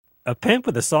A pimp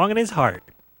with a song in his heart.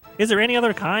 Is there any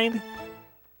other kind?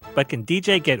 But can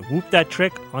DJ get Whoop That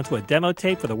Trick onto a demo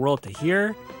tape for the world to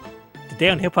hear? Today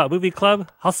on Hip Hop Movie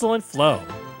Club, Hustle and Flow.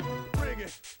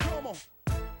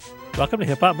 Welcome to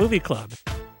Hip Hop Movie Club.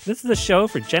 This is a show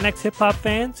for Gen X hip hop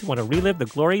fans who want to relive the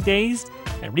glory days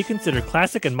and reconsider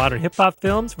classic and modern hip hop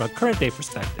films from a current day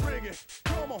perspective.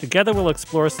 Together we'll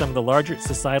explore some of the larger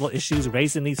societal issues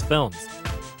raised in these films.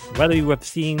 Whether you have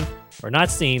seen or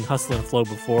not seen Hustle and Flow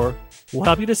before, we'll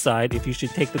help you decide if you should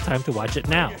take the time to watch it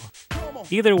now.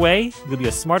 Either way, you'll be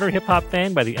a smarter hip hop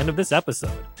fan by the end of this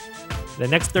episode. In the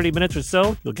next 30 minutes or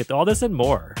so, you'll get all this and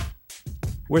more.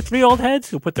 We're three old heads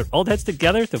who put their old heads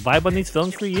together to vibe on these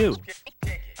films for you.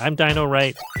 I'm Dino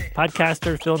Wright,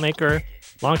 podcaster, filmmaker,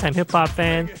 longtime hip-hop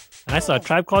fan, and I saw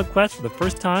Tribe Called Quest for the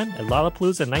first time at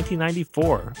Lollapalooza in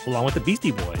 1994, along with the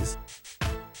Beastie Boys.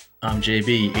 I'm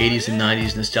JB, 80s and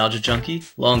 90s nostalgia junkie,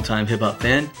 longtime hip-hop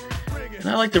fan, and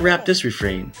I like to rap this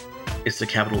refrain. It's the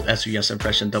capital S-U-S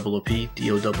impression double O-P,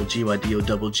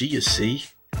 D-O-double-G-Y-D-O-double-G, you see?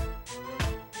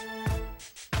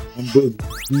 I'm Big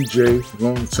DJ,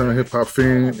 long-time hip-hop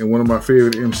fan, and one of my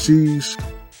favorite MCs,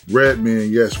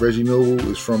 Redman. Yes, Reggie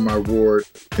Noble is from my ward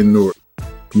in Newark,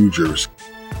 New Jersey.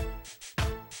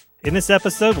 In this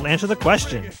episode, we'll answer the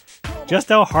question, just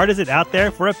how hard is it out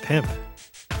there for a pimp?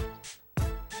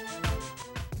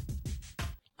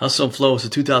 Hustle and Flow is a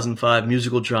 2005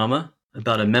 musical drama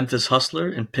about a Memphis hustler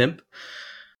and pimp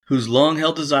whose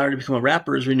long-held desire to become a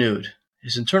rapper is renewed.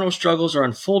 His internal struggles are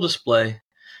on full display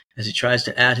as he tries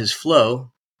to add his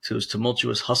flow to his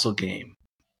tumultuous hustle game.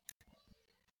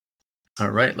 All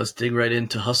right, let's dig right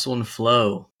into Hustle and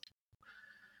Flow.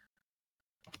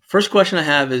 First question I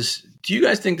have is, do you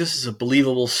guys think this is a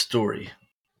believable story?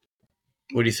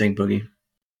 What do you think, Boogie?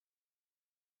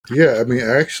 Yeah, I mean,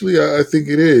 actually, I think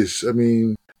it is. I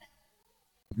mean,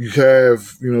 you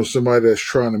have, somebody that's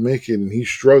trying to make it and he's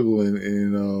struggling,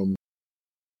 and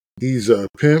he's a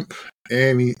pimp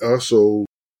and he also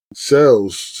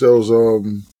sells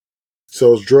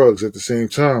drugs at the same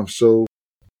time. So,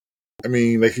 I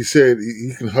mean, like he said,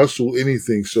 he can hustle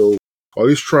anything. So while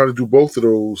he's trying to do both of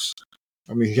those,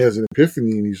 I mean, he has an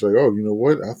epiphany and he's like, oh, you know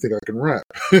what? I think I can rap.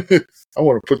 I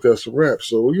want to put that to rap.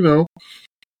 So,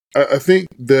 I think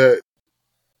that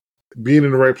being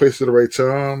in the right place at the right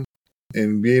time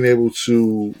and being able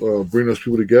to bring those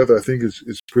people together, I think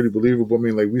is pretty believable. I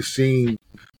mean, like we've seen,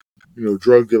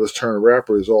 drug dealers turn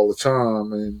rappers all the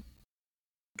time. And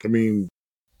I mean,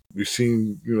 we've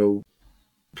seen,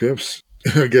 pimps,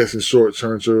 I guess, in short,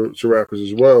 turn to rappers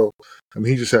as well. I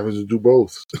mean, he just happens to do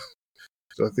both.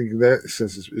 So I think in that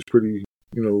sense, it's pretty,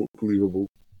 believable.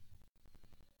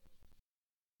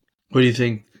 What do you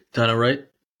think, Donna, right?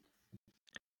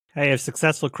 Hey, if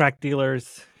successful crack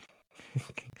dealers...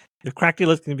 if crack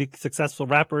dealers can be successful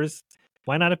rappers,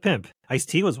 why not a pimp?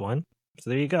 Ice-T was one, so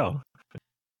there you go.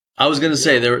 I was going to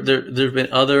say, there have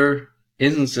been other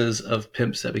instances of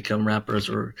pimps that become rappers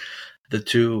or the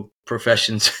two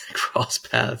professions cross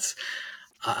paths.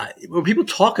 When people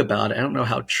talk about it, I don't know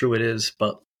how true it is,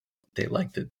 but they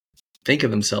like to think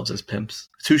of themselves as pimps.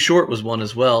 Too Short was one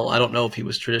as well. I don't know if he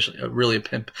was traditionally really a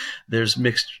pimp. There's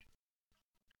mixed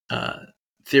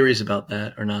theories about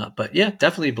that or not, but yeah,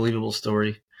 definitely a believable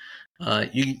story.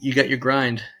 You got your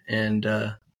grind, and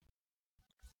the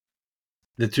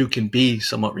two can be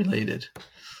somewhat related.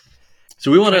 So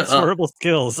we want to transferable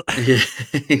skills. Yeah,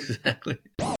 exactly.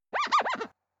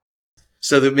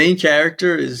 So the main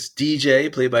character is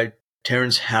DJ, played by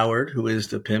Terrence Howard, who is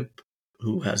the pimp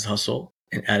who has hustle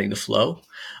and adding the flow.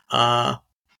 What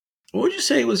would you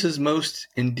say was his most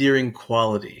endearing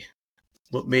quality?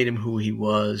 What made him who he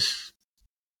was?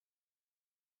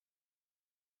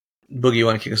 Boogie, you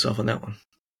want to kick us off on that one?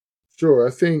 Sure.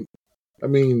 I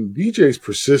mean, DJ's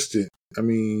persistent. I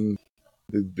mean,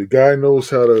 the guy knows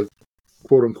how to,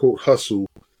 quote unquote, hustle.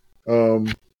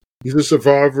 He's a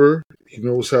survivor. He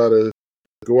knows how to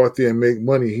go out there and make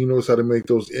money. He knows how to make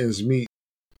those ends meet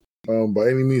by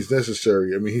any means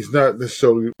necessary. I mean, he's not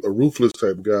necessarily a ruthless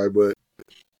type of guy, but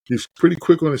he's pretty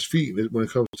quick on his feet when it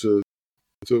comes to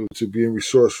being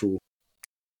resourceful.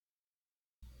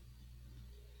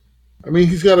 I mean,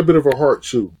 he's got a bit of a heart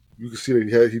too. You can see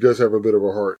that he does have a bit of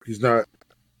a heart. He's not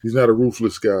a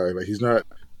ruthless guy. Like, he's not,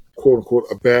 quote unquote,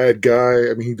 a bad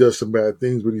guy. I mean, he does some bad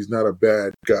things, but he's not a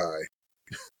bad guy.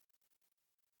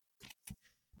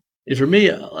 And for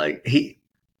me, like he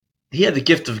had the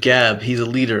gift of gab. He's a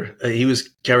leader. He was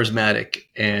charismatic,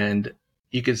 and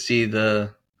you could see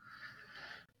the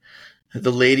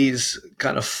ladies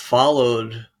kind of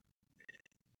followed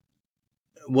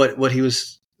what he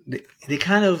was. They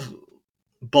kind of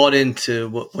bought into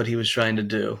what he was trying to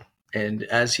do, and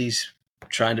as he's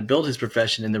trying to build his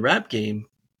profession in the rap game,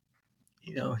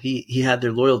 he had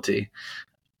their loyalty.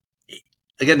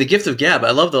 Again, the gift of gab.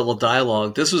 I love the little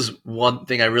dialogue. This was one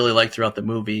thing I really liked throughout the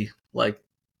movie. Like,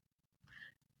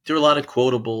 there were a lot of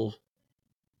quotable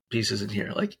pieces in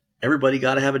here. Like, everybody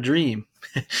got to have a dream.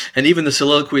 And even the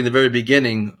soliloquy in the very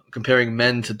beginning, comparing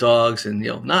men to dogs and,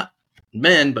 not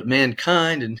men, but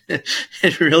mankind. And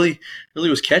it really, really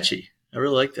was catchy. I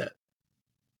really like that.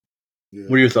 Yeah.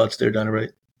 What are your thoughts there, Donna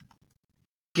Wright?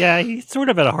 Yeah, he sort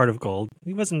of had a heart of gold.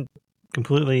 He wasn't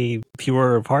completely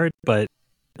pure of heart, but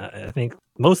I think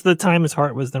most of the time his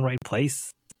heart was in the right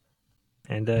place.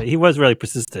 And he was really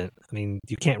persistent. I mean,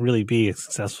 you can't really be a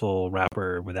successful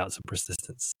rapper without some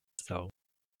persistence. So,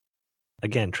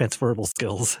 again, transferable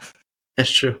skills. That's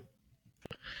true.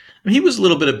 I mean, he was a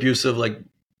little bit abusive, like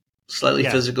slightly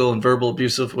physical and verbal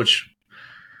abusive, which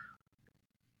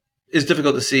is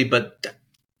difficult to see, but,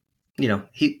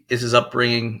 he is his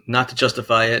upbringing, not to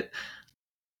justify it.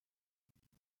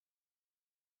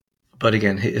 But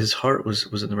again, his heart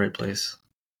was in the right place.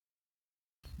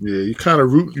 Yeah,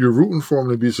 you're rooting for him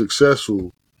to be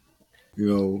successful.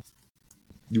 You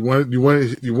want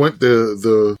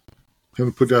the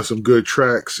him to put down some good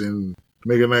tracks and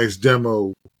make a nice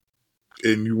demo,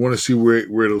 and you want to see where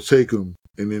it'll take him.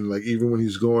 And then, like, even when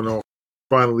he's going off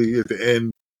finally at the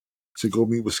end to go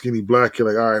meet with Skinny Black, you're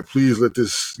like, all right, please let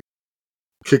this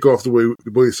kick off the way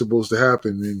it's supposed to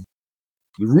happen. And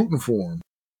you're rooting for him.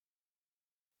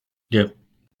 Yep.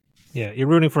 Yeah, you're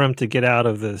rooting for him to get out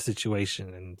of the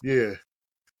situation, and yeah,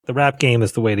 the rap game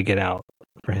is the way to get out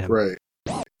for him. Right.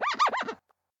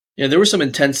 Yeah, there were some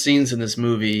intense scenes in this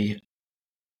movie.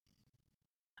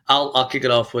 I'll kick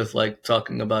it off with like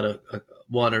talking about a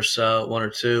one or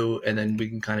two, and then we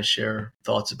can kind of share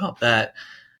thoughts about that.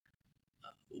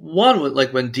 One was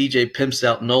like when DJ pimps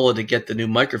out Nola to get the new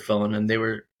microphone, and they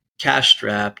were cash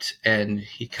strapped, and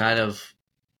he kind of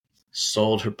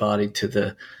sold her body to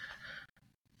the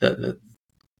I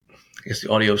guess the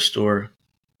audio store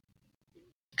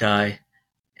guy,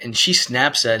 and she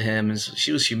snaps at him, and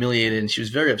she was humiliated, and she was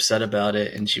very upset about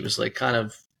it, and she was like kind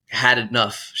of had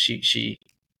enough. She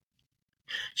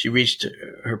reached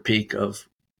her peak of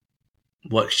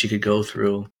what she could go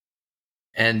through,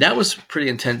 and that was a pretty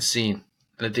intense scene.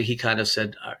 And I think he kind of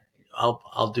said,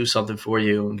 I'll do something for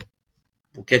you, and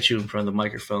we'll get you in front of the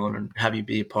microphone and have you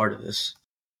be a part of this.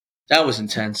 That was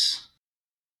intense.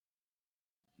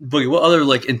 Boogie, what other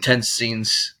like intense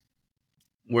scenes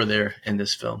were there in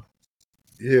this film?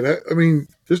 Yeah,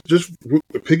 just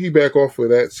piggyback off of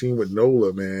that scene with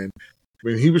Nola, man.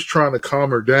 When he was trying to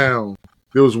calm her down,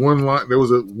 there was one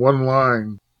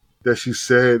line that she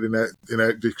said in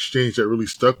that exchange that really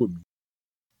stuck with me.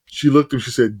 She looked at him,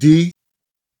 she said, D,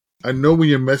 I know when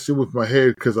you're messing with my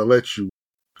head because I let you.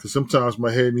 Because sometimes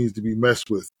my head needs to be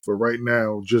messed with. But right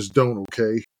now, just don't,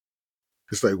 okay?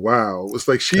 It's like, wow. It's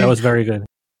like that was very good.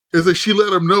 It's like she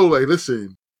let him know, like,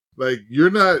 listen, like, you're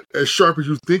not as sharp as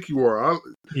you think you are.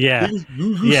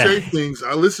 You say things,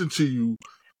 I listen to you,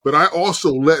 but I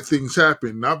also let things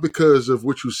happen, not because of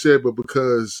what you said, but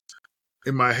because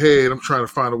in my head, I'm trying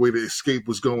to find a way to escape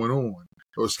what's going on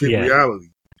or escape reality.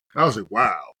 And I was like,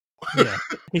 wow. Yeah,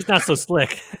 he's not so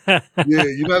slick. Yeah,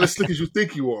 you're not as slick as you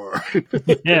think you are.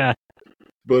 Yeah.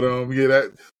 But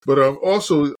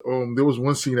also there was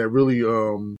one scene that really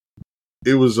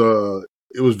it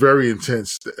was very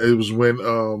intense. It was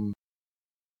when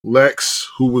Lex,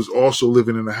 who was also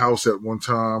living in the house at one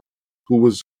time,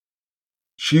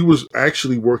 she was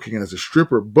actually working as a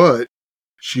stripper, but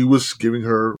she was giving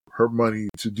her money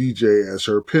to DJ as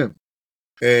her pimp.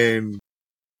 And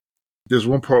there's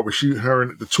one part where her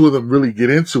and the two of them really get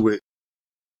into it,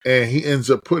 and he ends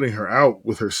up putting her out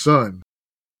with her son.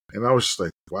 And I was just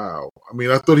like, wow. I mean,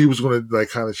 I thought he was going to like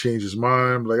kind of change his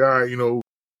mind, like, all right,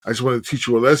 I just wanted to teach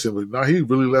you a lesson, but now he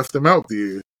really left them out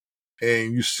there.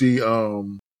 And you see,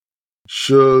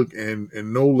 Suge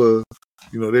and Nola,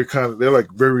 they're like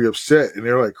very upset and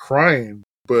they're like crying,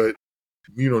 but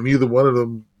neither one of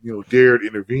them, dared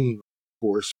intervene, of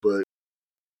course, but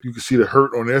you can see the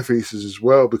hurt on their faces as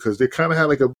well because they kind of had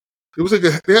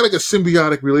they had like a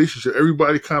symbiotic relationship.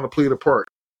 Everybody kind of played a part.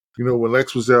 When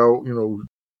Lex was out,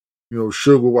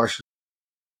 Suge would watch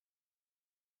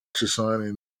his son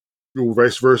and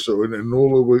vice versa, and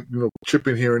Nola would chip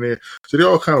in here and there. So they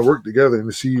all kind of worked together, and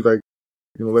to see like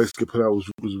Lex get put out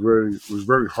was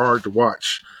very hard to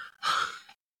watch.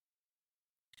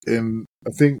 And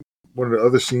I think one of the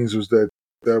other scenes that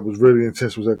was really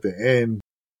intense was at the end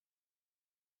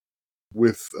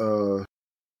with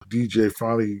DJ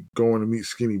finally going to meet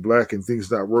Skinny Black and things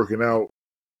not working out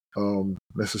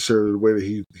necessarily the way that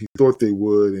he thought they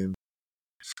would, and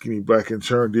Skinny Black in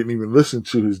turn didn't even listen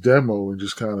to his demo and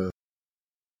just kind of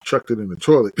chucked it in the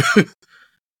toilet.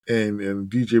 and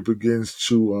DJ begins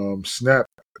to snap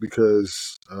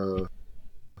because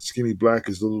Skinny Black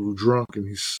is a little drunk and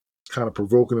he's kind of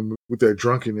provoking him with that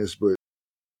drunkenness, but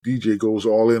DJ goes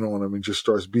all in on him and just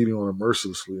starts beating on him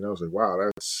mercilessly. And I was like, wow,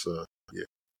 that's yeah.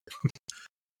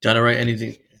 Did I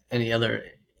write any other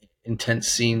intense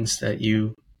scenes that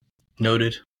you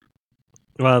noted?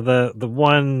 Well, the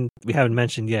one we haven't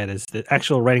mentioned yet is the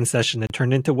actual writing session that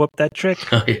turned into Whoop That Trick.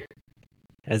 Oh, yeah.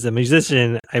 As a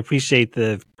musician, I appreciate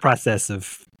the process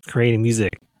of creating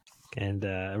music, and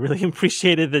I really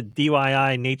appreciated the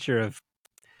DIY nature of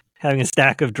having a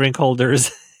stack of drink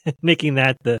holders, making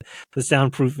that the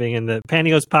soundproofing, and the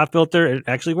pantyhose pop filter. It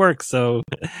actually works. So,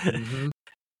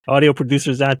 audio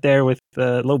producers out there with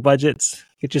low budgets,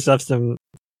 get yourself some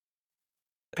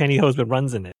pantyhose with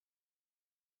runs in it.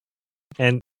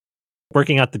 And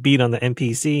working out the beat on the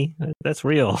MPC, that's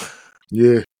real.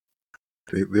 Yeah.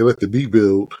 They let the beat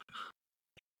build.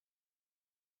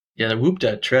 Yeah, the Whoop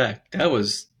That track, that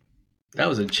was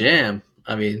a jam.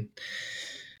 I mean,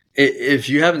 if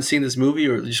you haven't seen this movie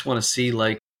or just want to see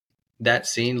like that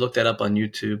scene, look that up on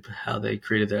YouTube, how they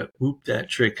created that Whoop That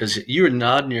Trick, because you were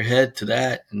nodding your head to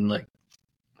that and like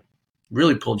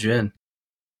really pulled you in.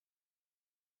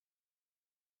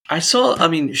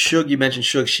 Suge, you mentioned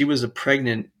Suge. She was a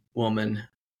pregnant woman.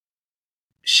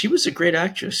 She was a great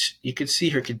actress. You could see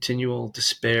her continual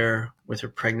despair with her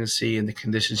pregnancy and the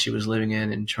conditions she was living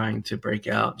in and trying to break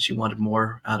out. She wanted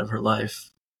more out of her life.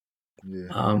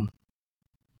 Yeah.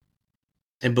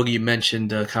 And Boogie, you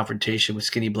mentioned confrontation with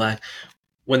Skinny Black.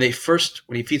 When he first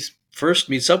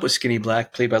meets up with Skinny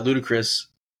Black, played by Ludacris,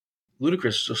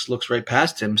 Ludacris just looks right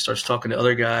past him, starts talking to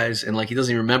other guys, and like he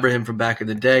doesn't even remember him from back in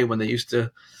the day when they used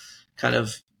to kind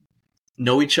of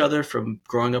know each other from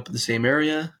growing up in the same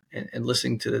area and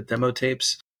listening to the demo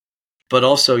tapes. But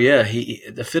also, yeah,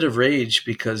 the fit of rage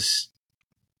because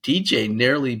DJ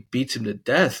nearly beats him to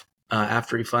death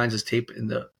after he finds his tape in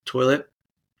the toilet.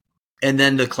 And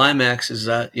then the climax is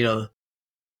that, the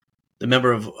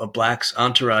member of Black's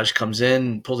entourage comes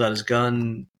in, pulls out his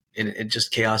gun, and it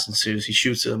just chaos ensues. He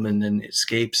shoots him and then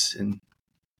escapes, and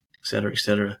et cetera, et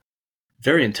cetera.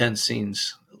 Very intense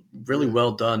scenes. Really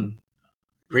well done.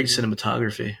 Great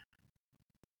cinematography.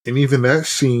 And even that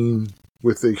scene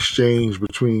with the exchange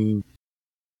between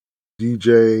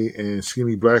DJ and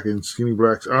Skinny Black and Skinny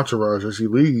Black's entourage as he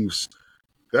leaves,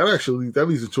 that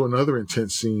leads into another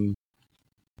intense scene.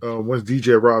 Once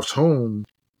DJ arrives home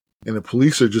and the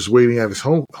police are just waiting at his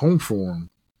home for him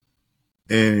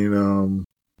and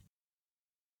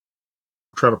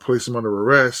trying to place him under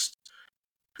arrest,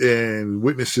 and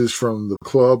witnesses from the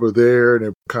club are there and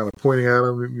they're kind of pointing at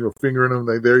him, fingering him,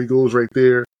 like, there he goes right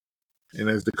there. And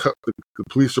as the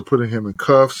police are putting him in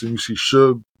cuffs, and you see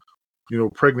Suge,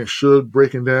 pregnant Suge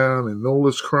breaking down, and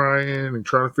Nola's crying and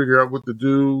trying to figure out what to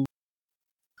do.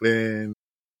 And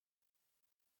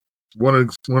one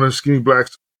of Skinny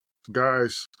Black's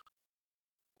guys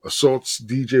assaults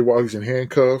DJ while he's in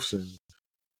handcuffs, and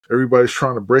everybody's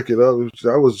trying to break it up.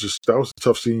 That was a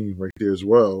tough scene right there as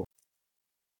well.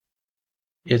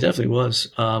 Yeah, it definitely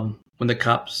was. When he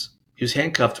was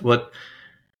handcuffed. What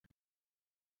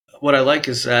I like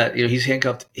is that he's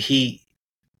handcuffed. He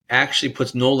actually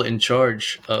puts Nola in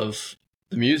charge of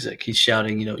the music. He's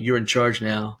shouting, "You're in charge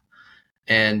now."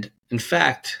 And in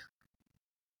fact,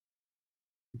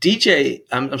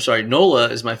 Nola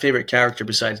is my favorite character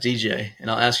besides DJ.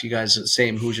 And I'll ask you guys the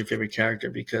same: who's your favorite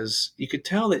character? Because you could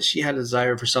tell that she had a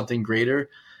desire for something greater,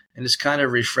 and it's kind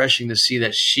of refreshing to see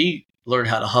that she learned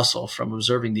how to hustle from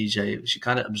observing DJ. She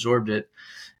kind of absorbed it,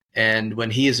 and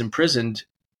when he is imprisoned,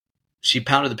 she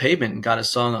pounded the pavement and got a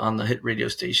song on the hit radio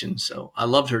station. So I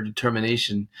loved her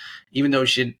determination. Even though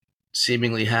she didn't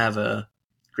seemingly have a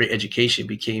great education,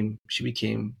 she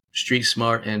became street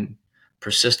smart and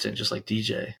persistent, just like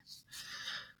DJ.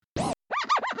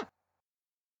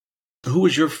 Who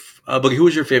was your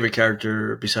favorite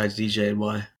character besides DJ, and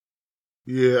why?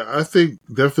 Yeah, I think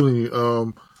definitely.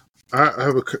 I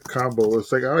have a combo.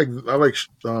 It's like I like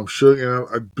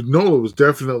Suge, and Nola was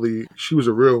definitely, she was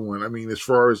a real one. I mean, as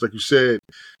far as, like you said,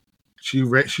 she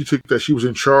took that, she was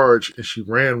in charge and she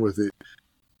ran with it.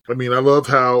 I mean, I love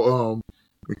how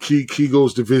when Key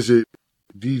goes to visit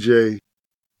DJ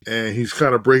and he's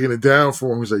kind of breaking it down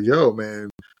for him. He's like, "Yo, man,"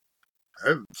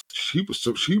 she was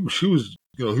he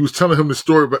was telling him the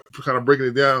story, but kind of breaking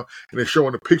it down, and they're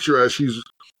showing a picture as she's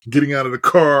getting out of the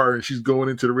car and she's going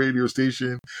into the radio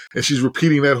station and she's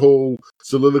repeating that whole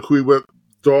soliloquy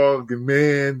dog and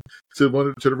man to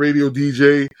the radio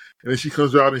DJ, and then she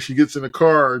comes out and she gets in the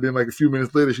car, and then like a few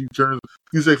minutes later she turns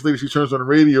on the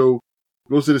radio,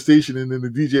 goes to the station, and then the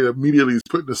DJ immediately is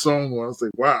putting the song on. I was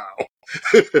like, wow.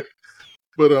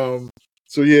 But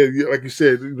so yeah, like you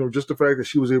said, just the fact that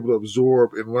she was able to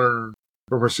absorb and learn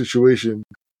from her situation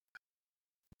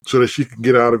so that she can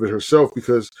get out of it herself.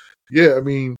 Because yeah, I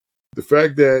mean, the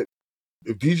fact that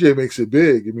if DJ makes it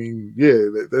big, I mean, yeah,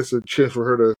 that's a chance for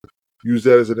her to use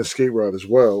that as an escape route as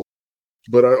well.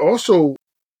 But I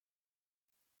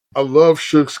love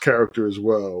Suge's character as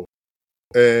well.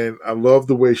 And I love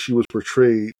the way she was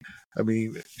portrayed. I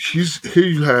mean, she's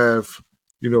pregnant.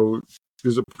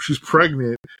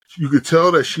 You could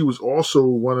tell that she was also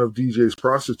one of DJ's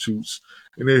prostitutes.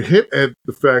 And they hit at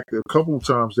the fact that a couple of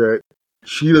times that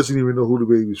she doesn't even know who the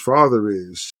baby's father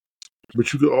is.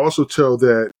 But you could also tell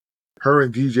that her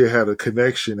and DJ had a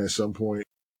connection at some point.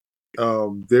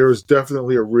 There is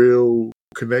definitely a real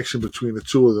connection between the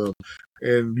two of them.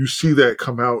 And you see that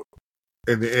come out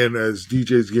in the end as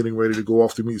DJ's getting ready to go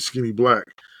off to meet Skinny Black.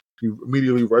 He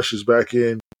immediately rushes back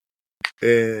in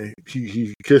and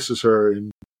he kisses her,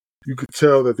 and you could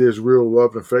tell that there's real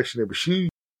love and affection there. But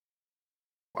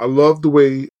I love the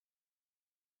way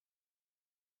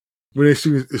when they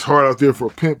sing "It's Hard Out There for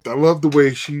a Pimp," I love the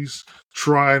way she's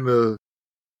trying to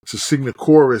sing the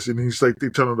chorus, and he's like, they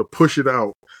tell her to push it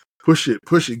out, push it,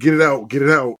 get it out,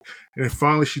 and then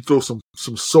finally she throws some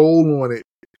soul on it,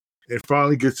 and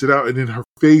finally gets it out, and then her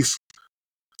face,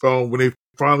 when they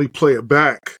finally play it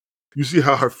back, you see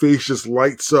how her face just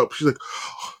lights up. She's like,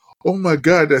 "Oh my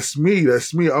God, that's me! I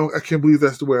can't believe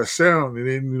that's the way I sound." And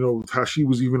then how she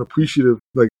was even appreciative,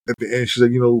 like at the end, she's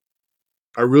like,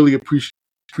 "I really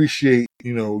appreciate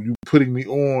you putting me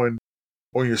on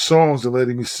your songs and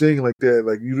letting me sing like that.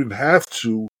 Like you didn't have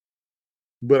to,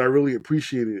 but I really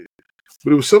appreciated it."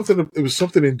 But it was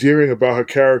something endearing about her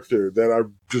character that I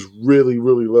just really,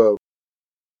 really love.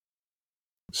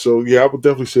 So yeah, I would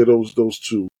definitely say those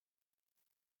two.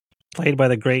 Played by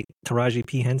the great Taraji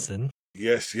P. Henson.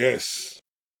 Yes.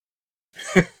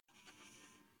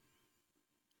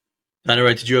 All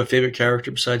right, did you have a favorite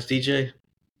character besides DJ?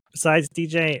 Besides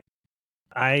DJ,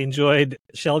 I enjoyed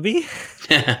Shelby.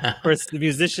 Of course, the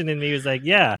musician in me was like,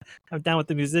 yeah, I'm down with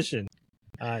the musician.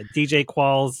 DJ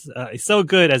Qualls is so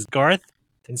good as Garth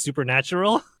in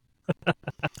Supernatural.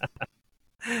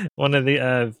 one of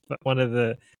the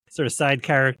sort of side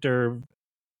character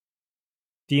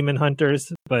demon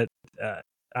hunters, but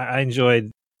I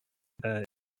enjoyed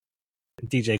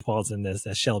DJ Qualls in this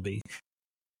as Shelby.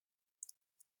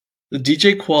 The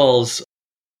DJ Qualls,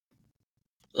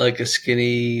 like a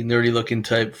skinny, nerdy-looking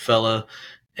type fella,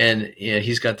 and yeah,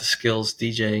 he's got the skills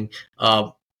DJing.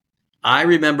 I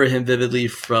remember him vividly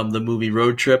from the movie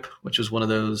Road Trip, which was one of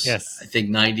those, yes, I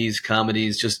think, 90s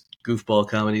comedies, just goofball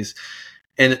comedies.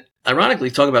 And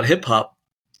ironically, talking about hip-hop,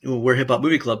 we're Hip Hop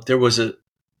Movie Club, there's a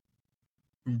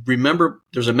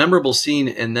memorable scene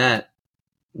in that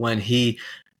when he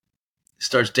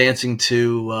starts dancing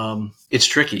to It's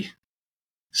Tricky.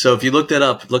 So if you look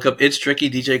up It's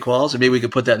Tricky, DJ Qualls, or maybe we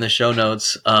could put that in the show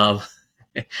notes.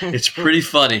 It's pretty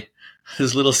funny.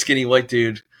 This little skinny white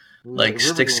dude, like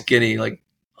stick skinny, like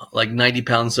 90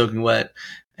 pounds soaking wet.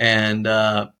 And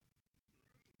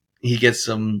he gets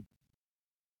some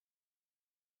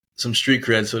street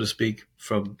cred, so to speak,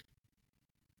 from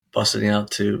busting out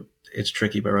to It's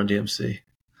Tricky by Run DMC.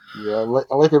 Yeah, I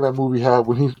like in that movie how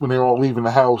when they're all leaving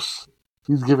the house,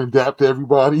 he's giving dap to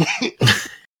everybody.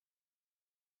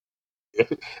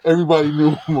 Everybody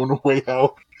knew him on the way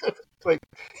out. Like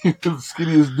he was the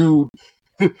skinniest dude.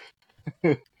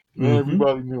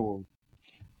 Everybody knew him.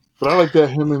 But I like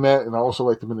him in that, and I also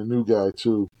liked him in The New Guy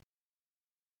too.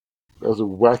 That was a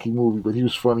wacky movie, but he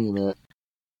was funny in that.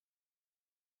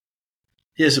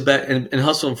 Yeah, so back in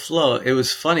Hustle and Flow, it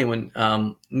was funny when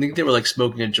I think they were like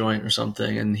smoking a joint or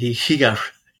something, and he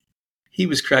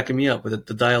was cracking me up with it.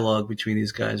 The dialogue between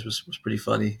these guys was pretty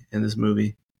funny in this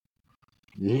movie.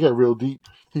 Yeah, he got real deep.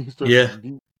 Yeah,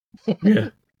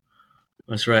 yeah,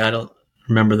 that's right. I don't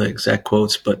remember the exact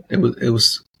quotes, but it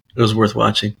was worth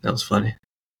watching. That was funny.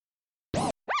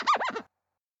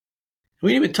 We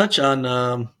didn't even touch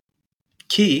on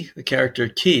Key, the character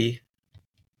Key,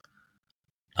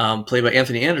 played by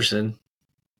Anthony Anderson,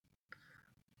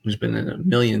 who's been in a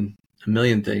million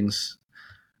things.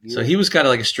 Yeah. So he was kind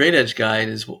of like a straight edge guy, and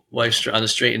his wife's on the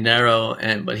straight and narrow,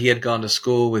 but he had gone to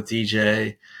school with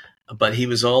DJ, but he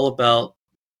was all about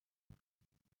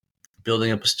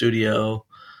building up a studio,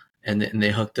 and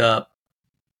they hooked up.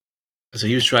 So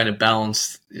he was trying to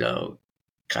balance,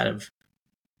 kind of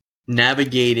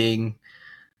navigating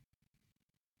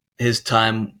his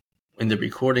time in the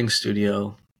recording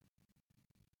studio,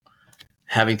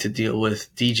 having to deal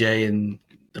with DJ and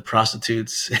the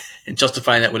prostitutes and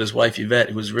justifying that with his wife, Yvette,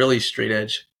 who was really straight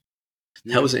edge.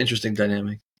 Yeah. That was an interesting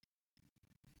dynamic.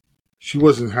 She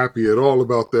wasn't happy at all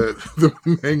about that,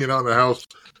 them hanging out in the house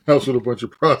with a bunch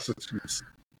of prostitutes.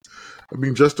 I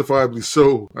mean, justifiably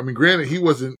so. I mean, granted, he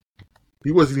wasn't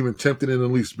even tempted in the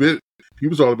least bit. He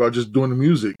was all about just doing the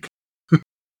music. It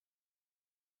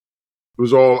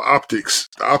was all optics.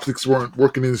 The optics weren't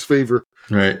working in his favor.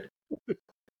 Right.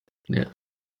 Yeah.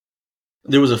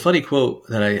 There was a funny quote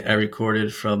that I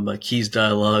recorded from Key's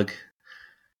dialogue.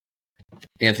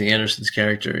 Anthony Anderson's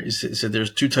character, he said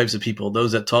there's two types of people,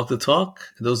 those that talk the talk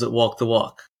and those that walk the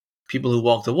walk. People who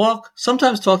walk the walk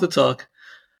sometimes talk the talk,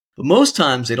 but most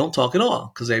times they don't talk at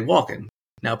all because they're walking.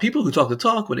 Now, people who talk the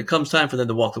talk, when it comes time for them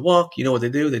to walk the walk, you know what they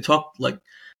do? They talk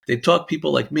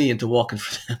people like me into walking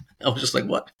for them. I was just like,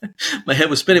 what? My head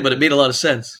was spinning, but it made a lot of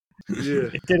sense. Yeah.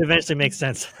 It did eventually make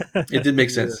sense. It did make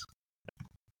sense.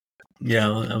 Yeah,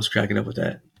 I was cracking up with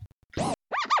that.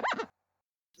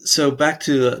 So back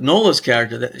to Nola's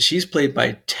character, she's played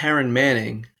by Taryn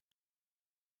Manning.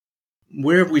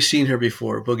 Where have we seen her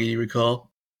before, Boogie, you recall?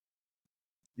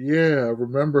 Yeah, I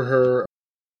remember her.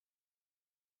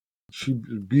 She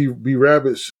B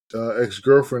Rabbit's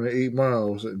ex-girlfriend at 8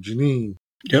 Miles, Janine.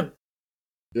 Yep.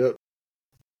 It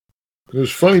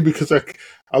was funny because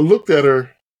I looked at her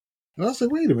and I was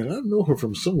like, wait a minute, I know her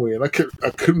from somewhere, and I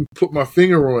couldn't put my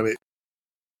finger on it.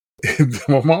 And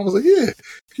my mom was like, yeah,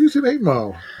 she was in 8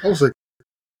 Mile. I was like,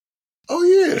 oh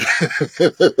yeah.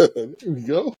 There we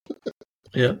go.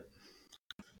 Yeah.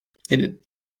 And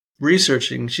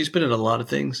researching, she's been in a lot of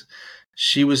things.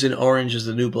 She was in Orange is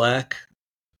the New Black,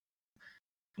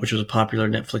 which was a popular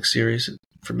Netflix series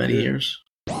for many years.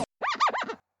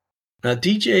 Now,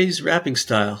 DJ's rapping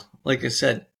style, like I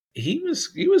said, he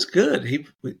was good.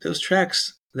 Those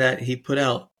tracks that he put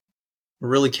out were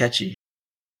really catchy.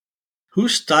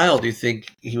 Whose style do you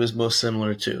think he was most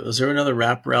similar to? Is there another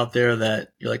rapper out there that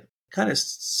you're like, kind of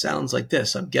sounds like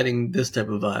this? I'm getting this type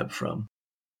of vibe from.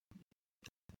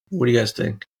 What do you guys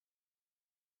think?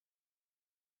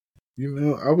 You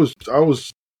know,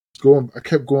 I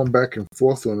kept going back and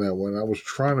forth on that one. I was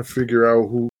trying to figure out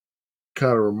who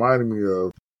kind of reminded me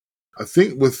of. I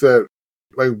think with that,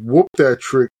 like, Whoop That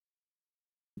Trick,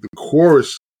 the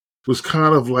chorus was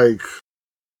kind of like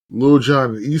Lil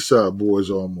Jon and East Side Boys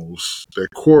almost, that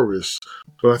chorus.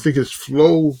 But I think his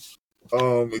flow,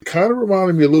 it kind of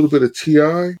reminded me a little bit of T.I.,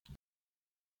 a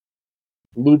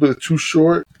little bit of Too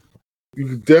Short. You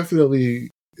could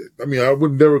definitely, I mean, I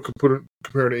would never compare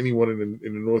to anyone in the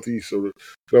Northeast, but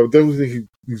I would definitely think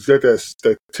he's got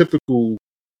that typical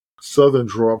Southern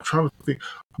draw. I'm trying to think,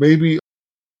 maybe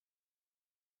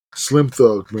Slim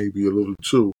Thug, maybe a little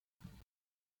too.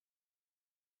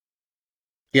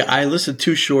 Yeah, I listed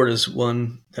Too Short as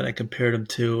one that I compared him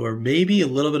to, or maybe a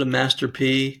little bit of Master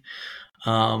P.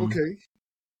 Okay.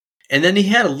 And then he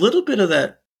had a little bit of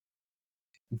that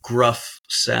gruff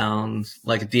sound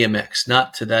like a DMX,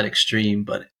 not to that extreme,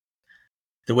 but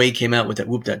the way he came out with that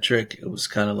Whoop That Trick, it was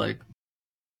kind of like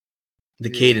the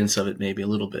cadence of it, maybe a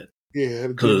little bit. Yeah,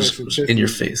 because it was in your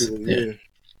face. Yeah.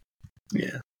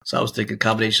 Yeah. So I was thinking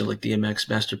combination of like DMX,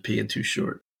 Master P, and Too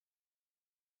Short.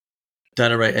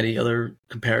 Did I write any other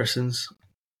comparisons?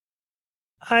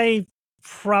 I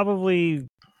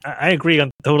agree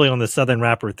totally on the Southern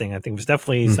rapper thing. I think it was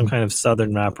definitely some kind of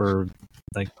Southern rapper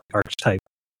like archetype.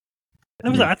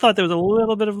 I thought there was a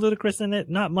little bit of Ludacris in it,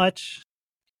 not much,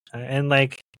 and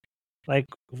like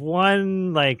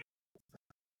one like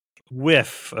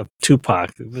whiff of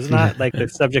Tupac. It was not like the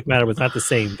subject matter was not the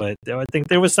same, but I think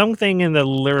there was something in the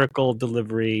lyrical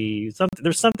delivery.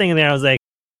 There's something in there. I was like,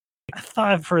 I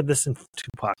thought I've heard this in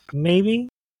Tupac, maybe,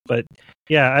 but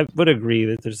yeah, I would agree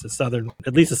that there's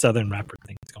at least a Southern rapper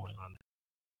thing that's going on.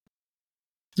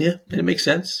 Yeah, it makes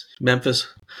sense.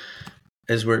 Memphis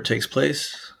is where it takes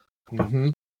place. Mm-hmm.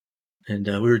 And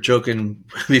we were joking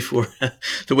before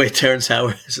the way Terrence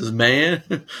Howard says, man.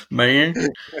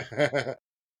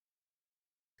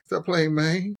 Stop playing,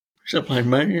 man. Stop playing,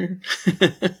 man.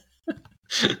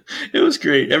 It was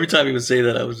great. Every time he would say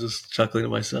that, I was just chuckling to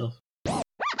myself.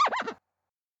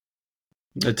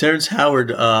 Terrence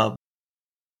Howard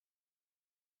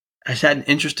has had an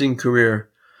interesting career.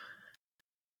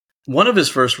 One of his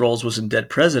first roles was in Dead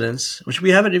Presidents, which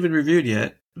we haven't even reviewed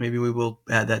yet. Maybe we will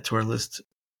add that to our list.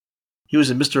 He was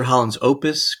in Mr. Holland's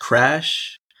Opus,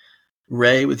 Crash,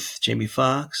 Ray with Jamie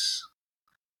Foxx,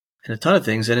 and a ton of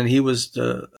things. And then he was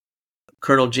the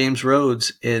Colonel James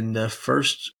Rhodes in the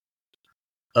first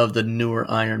of the newer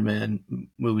Iron Man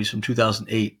movies from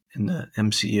 2008 in the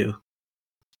MCU.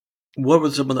 What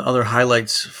were some of the other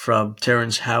highlights from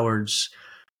Terrence Howard's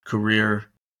career?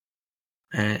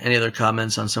 And any other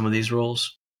comments on some of these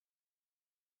roles?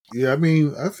 Yeah, I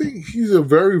mean, I think he's a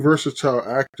very versatile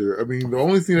actor. I mean, the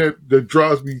only thing that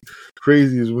drives me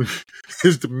crazy is when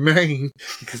is the mane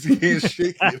because he can't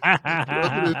shake it.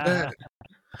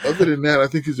 Other than that, I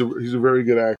think he's a very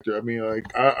good actor. I mean,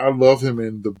 like I love him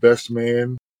in the Best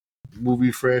Man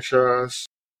movie franchise,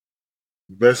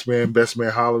 Best Man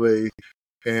Holiday,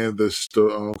 and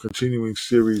the continuing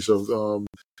series of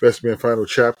Best Man Final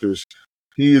Chapters.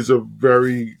 He is a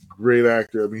very great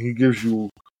actor. I mean, he gives you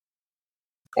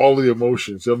all the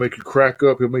emotions. He'll make you crack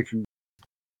up. He'll make you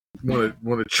want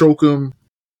to choke him.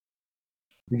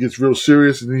 He gets real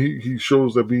serious, and he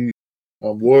shows that be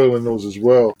loyal in those as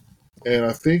well. And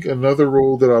I think another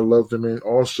role that I loved him in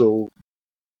also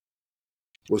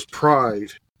was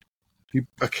Pride.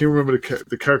 I can't remember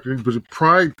the character name, but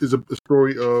Pride is a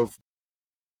story of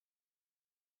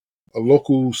a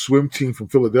local swim team from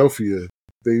Philadelphia.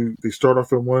 They start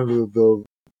off in one of the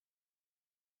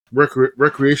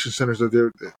recreation centers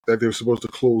that they're supposed to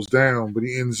close down, but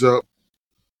he ends up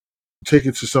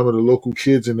taking to some of the local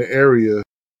kids in the area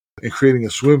and creating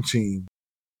a swim team.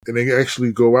 And they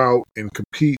actually go out and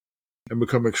compete and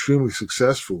become extremely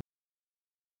successful.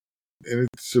 And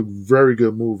it's a very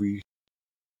good movie.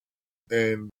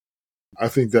 And I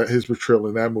think that his portrayal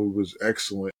in that movie was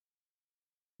excellent.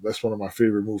 That's one of my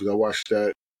favorite movies. I watched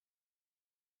that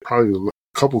probably a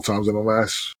couple times in the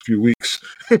last few weeks.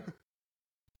 But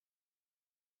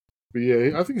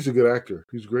yeah, I think he's a good actor.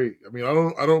 He's great. I mean, I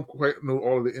don't quite know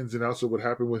all of the ins and outs of what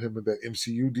happened with him in that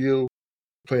MCU deal,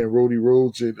 playing Rhodey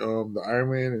Rhodes in the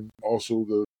Iron Man and also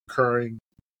the recurring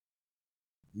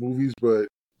movies. But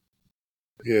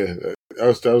yeah, that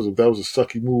was a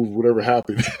sucky move. Whatever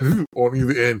happened on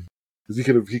either end, because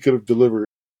he could have delivered.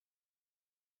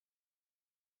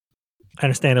 I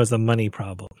understand it was a money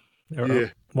problem. Yeah,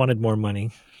 wanted more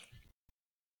money.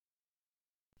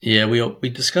 Yeah, we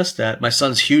discussed that. My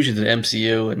son's huge into the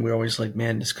MCU, and we're always like,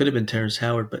 man, this could have been Terrence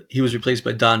Howard, but he was replaced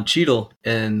by Don Cheadle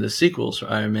in the sequels for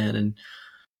Iron Man, and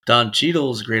Don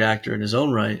Cheadle is a great actor in his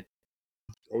own right.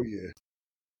 Oh yeah,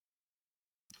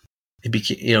 He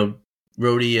became,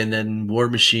 Rhodey, and then War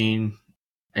Machine,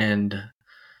 and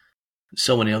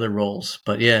so many other roles.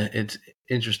 But yeah, it's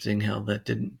interesting how that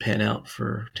didn't pan out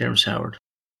for Terrence Howard.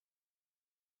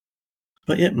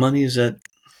 But yeah, money is at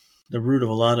the root of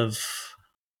a lot of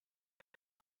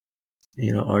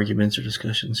arguments or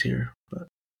discussions here. But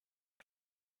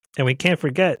and we can't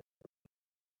forget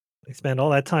they spent all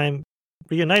that time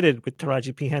reunited with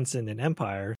Taraji P. Henson in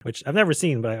Empire, which I've never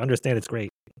seen, but I understand it's great.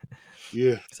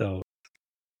 Yeah. So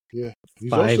yeah, he's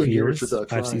 5 years,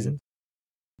 5 seasons.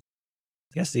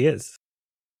 Yes, he is.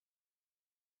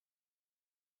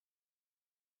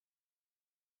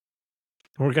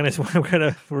 We're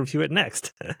gonna review it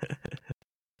next.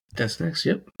 That's next.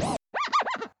 Yep.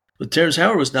 But Terrence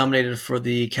Howard was nominated for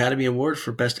the Academy Award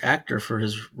for Best Actor for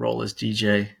his role as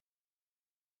DJ.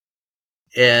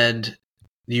 And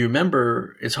you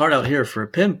remember, It's Hard Out Here for a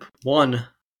Pimp won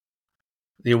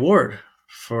the award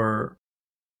for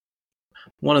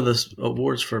one of the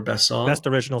awards for Best Song. Best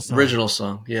Original Song. Original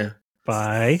Song, yeah.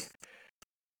 By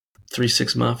 3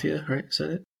 6 Mafia, right? Is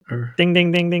that it? Or... Ding,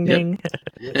 ding, ding, ding, ding.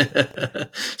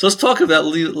 So let's talk about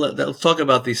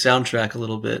the soundtrack a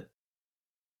little bit.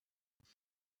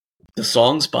 The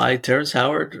songs by Terrence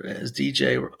Howard as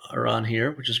DJ are on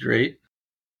here, which is great.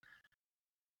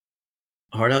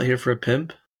 Hard Out Here for a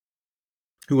Pimp.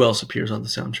 Who else appears on the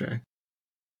soundtrack?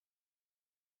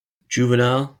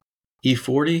 Juvenile,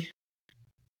 E40,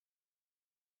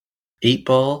 8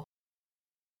 Ball,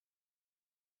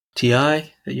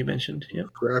 T.I. that you mentioned. Yep.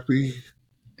 Scrappy.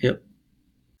 Yep.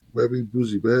 Webby,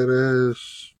 Boozy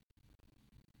Badass.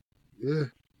 Yeah.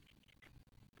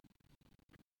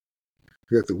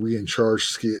 You got the We in Charge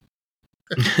skit.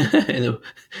 and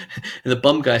the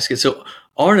Bum Guy skit. So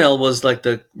Arnell was like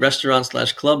the restaurant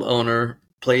 / club owner,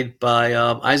 played by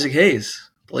Isaac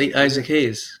Hayes, late Isaac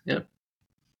Hayes. Yep.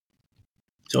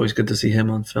 It's always good to see him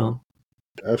on film.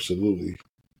 Absolutely.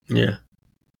 Yeah.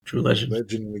 True legend.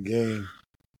 Legend in the game.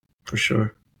 For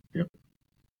sure. Yep.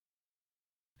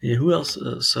 Yeah, who else?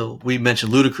 So we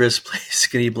mentioned Ludacris plays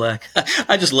Skinny Black.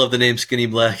 I just love the name Skinny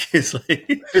Black. It's like,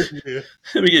 Yeah.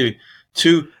 Let me give you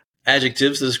 2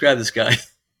 adjectives to describe this guy.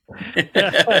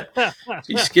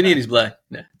 He's skinny and he's black.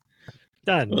 Nah.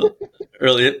 Done. Well,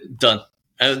 done.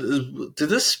 Did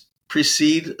this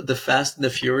precede the Fast and the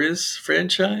Furious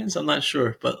franchise? I'm not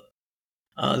sure, but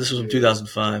this was from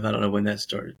 2005. I don't know when that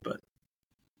started, but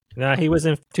No, he was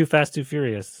in Too Fast, Too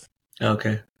Furious.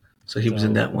 okay. So he was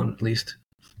in that one at least.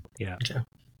 Yeah. Okay.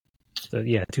 So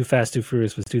yeah, Too Fast, Too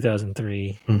Furious was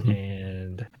 2003, Mhm.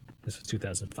 and this was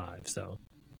 2005. So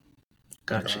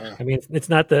Gotcha. I mean, it's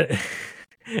not the.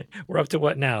 We're up to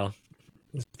what now?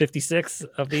 56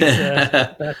 of these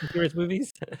Fast and Furious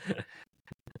movies.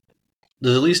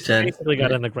 There's at least 10. Basically got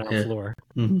right? on the ground Yeah. floor.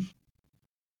 Mhm.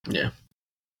 Yeah.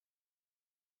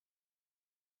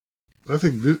 I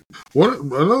think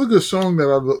another good song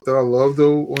that I love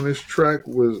though on this track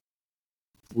was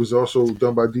also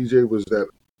done by DJ was that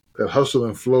Hustle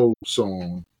and Flow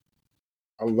song.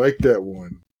 I like that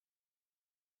one.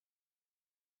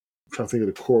 I'm trying to think of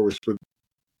the chorus, but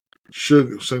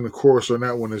Suge sang the chorus on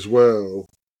that one as well.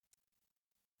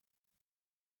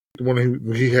 The one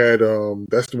he had,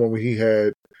 that's the one where he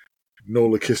had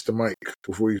Nola kiss the mic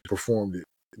before he performed it.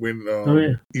 When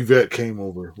Yvette came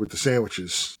over with the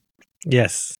sandwiches.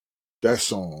 Yes. That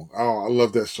song. Oh, I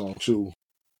love that song too.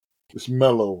 It's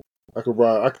mellow. I could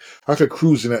ride. I could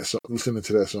cruise in that song, listening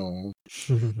to that song.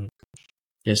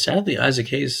 Yeah, sadly, Isaac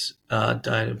Hayes died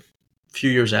a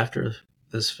few years after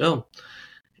this film.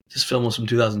 This film was from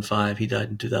 2005. He died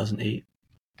in 2008.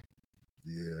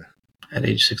 Yeah. At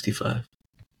age 65.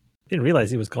 Didn't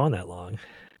realize he was gone that long.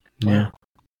 Yeah. Wow.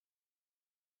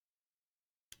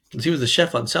 He was the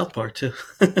chef on South Park, too.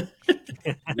 And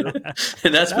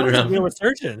that's been around. A real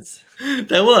resurgence.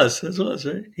 That was,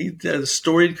 right? He had a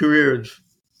storied career in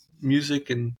music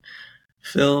and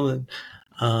film,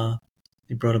 and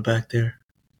he brought it back there.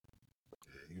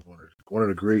 He's one of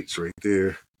the greats right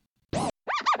there. All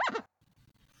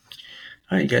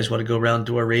right, you guys want to go around and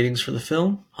do our ratings for the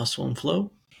film, Hustle and Flow?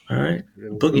 All right.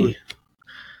 Boogie,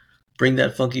 bring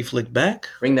that funky flick back.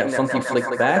 Bring that funky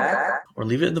flick back. Or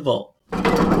leave it in the vault.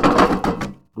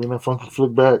 Bring that funky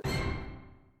flick back.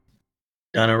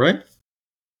 Donna, right?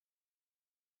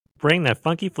 Bring that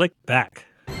funky flick back.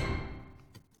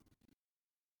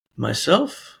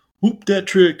 Myself? Whoop that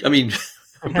trick. I mean,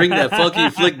 bring that funky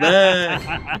flick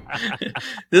back.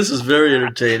 This is very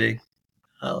entertaining.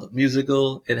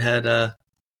 Musical. It had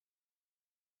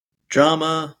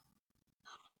drama,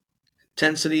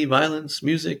 intensity, violence,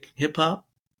 music, hip hop.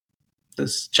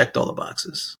 This checked all the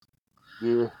boxes.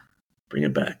 Yeah. Bring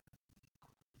it back.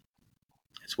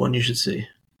 It's one you should see.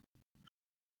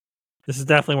 This is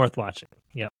definitely worth watching.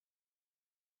 Yep.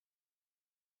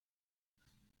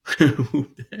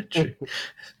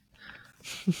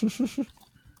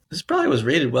 This probably was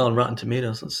rated well on Rotten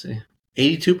Tomatoes. Let's see.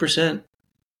 82%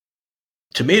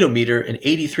 tomato meter and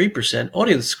 83%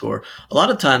 audience score. A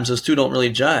lot of times those two don't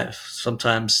really jive.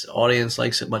 Sometimes the audience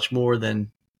likes it much more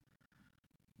than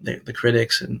the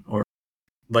critics, or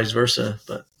vice versa.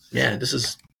 But yeah, this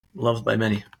is loved by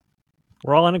many.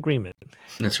 We're all in agreement.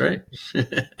 That's right.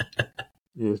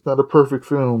 Yeah, it's not a perfect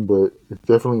film, but it's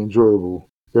definitely enjoyable,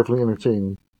 definitely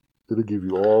entertaining. It'll give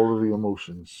you all of the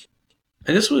emotions.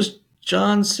 And this was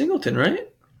John Singleton, right?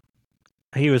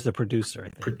 He was the producer, I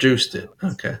think. Produced it.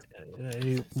 Okay.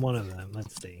 One of them.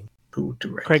 Let's see. Who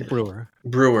directed Craig it? Brewer.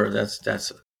 Brewer.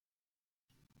 That's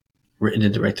written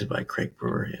and directed by Craig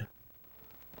Brewer. Yeah.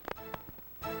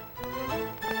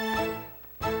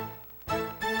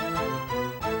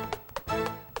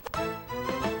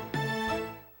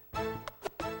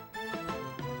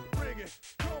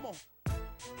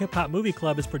 Hip Hop Movie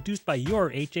Club is produced by your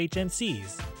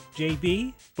HHMCs,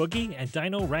 JB, Boogie, and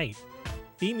Dino Wright.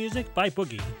 Theme music by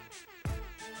Boogie.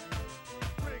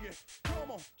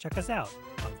 Check us out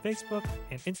on Facebook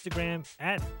and Instagram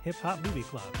at Hip Hop Movie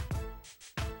Club.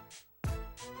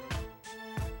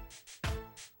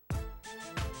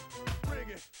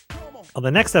 On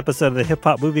the next episode of the Hip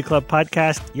Hop Movie Club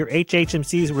podcast, your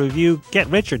HHMCs review Get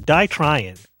Rich or Die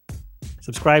Trying.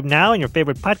 Subscribe now in your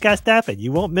favorite podcast app and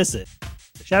you won't miss it.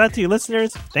 Shout out to you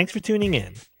listeners. Thanks for tuning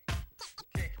in.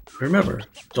 Remember,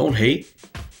 don't hate,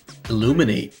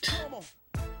 illuminate.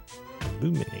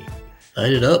 Illuminate.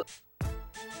 Light it up.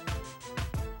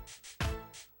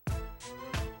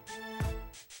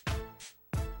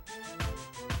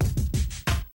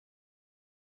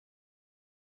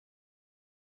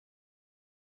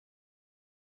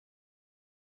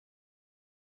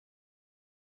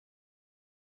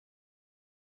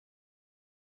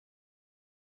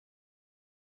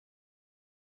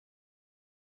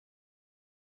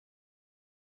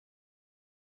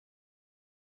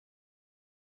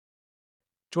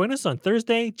 Join us on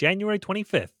Thursday, January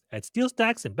 25th at Steel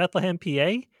Stacks in Bethlehem,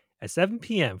 PA at 7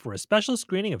 p.m. for a special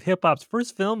screening of hip-hop's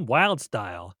first film, Wild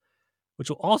Style, which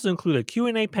will also include a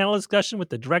Q&A panel discussion with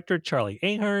the director Charlie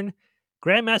Ahern,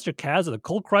 Grandmaster Caz of the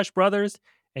Cold Crush Brothers,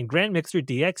 and Grand Mixer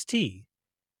DXT.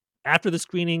 After the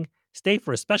screening, stay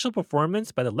for a special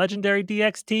performance by the legendary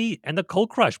DXT and the Cold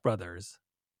Crush Brothers.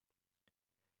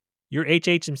 Your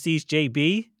HHMC's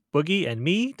JB, Boogie and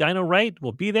me, Dino Wright,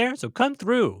 will be there, so come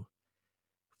through.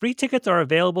 Free tickets are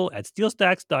available at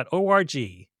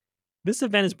steelstacks.org. This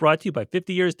event is brought to you by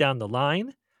 50 Years Down the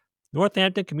Line,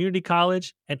 Northampton Community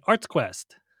College, and ArtsQuest.